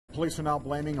Police are now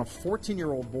blaming a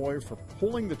 14-year-old boy for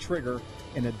pulling the trigger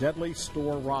in a deadly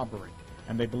store robbery,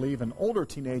 and they believe an older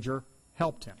teenager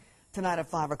helped him. Tonight at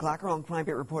 5 o'clock, our own Crime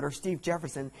Beat reporter Steve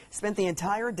Jefferson spent the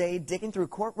entire day digging through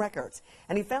court records,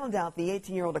 and he found out the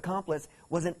 18-year-old accomplice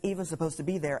wasn't even supposed to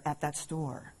be there at that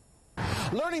store.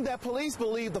 Learning that police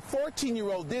believe the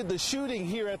 14-year-old did the shooting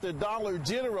here at the Dollar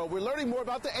General, we're learning more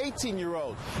about the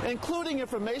 18-year-old, including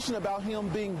information about him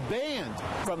being banned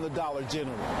from the Dollar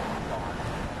General.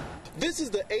 This is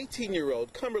the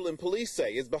 18-year-old Cumberland police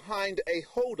say is behind a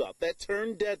holdup that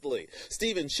turned deadly.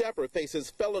 Stephen Shepard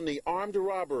faces felony armed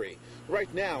robbery.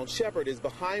 Right now, Shepard is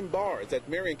behind bars at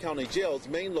Marion County Jail's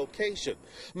main location.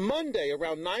 Monday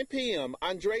around 9 p.m.,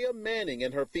 Andrea Manning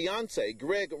and her fiancé,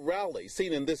 Greg Rowley,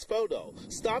 seen in this photo,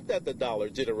 stopped at the Dollar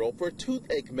General for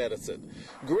toothache medicine.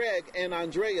 Greg and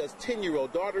Andrea's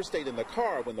 10-year-old daughter stayed in the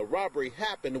car when the robbery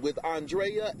happened with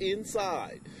Andrea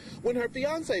inside. When her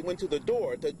fiancé went to the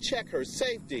door to check her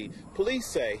safety, police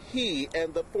say he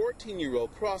and the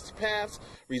 14-year-old crossed paths,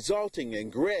 resulting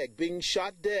in Greg being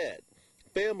shot dead.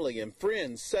 Family and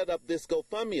friends set up this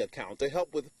GoFundMe account to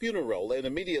help with funeral and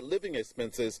immediate living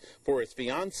expenses for his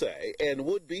fiancée and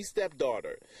would-be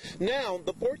stepdaughter. Now,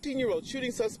 the 14-year-old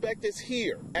shooting suspect is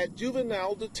here at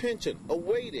juvenile detention,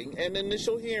 awaiting an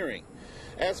initial hearing.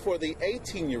 As for the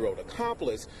 18-year-old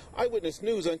accomplice, Eyewitness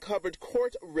News uncovered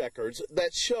court records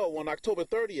that show on October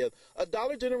 30th, a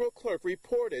Dollar General clerk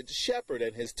reported Shepard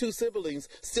and his two siblings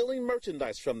stealing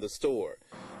merchandise from the store.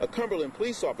 A Cumberland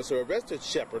police officer arrested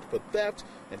Shepard for theft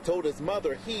and told his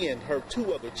mother he and her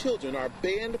two other children are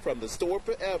banned from the store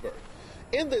forever.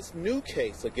 In this new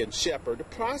case against Shepard,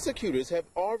 prosecutors have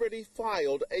already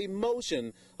filed a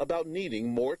motion about needing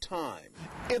more time.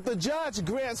 If the judge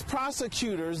grants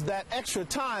prosecutors that extra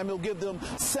time, it'll give them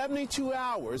 72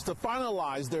 hours to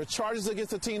finalize their charges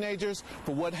against the teenagers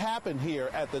for what happened here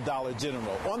at the Dollar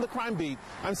General. On the Crime Beat,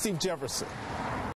 I'm Steve Jefferson.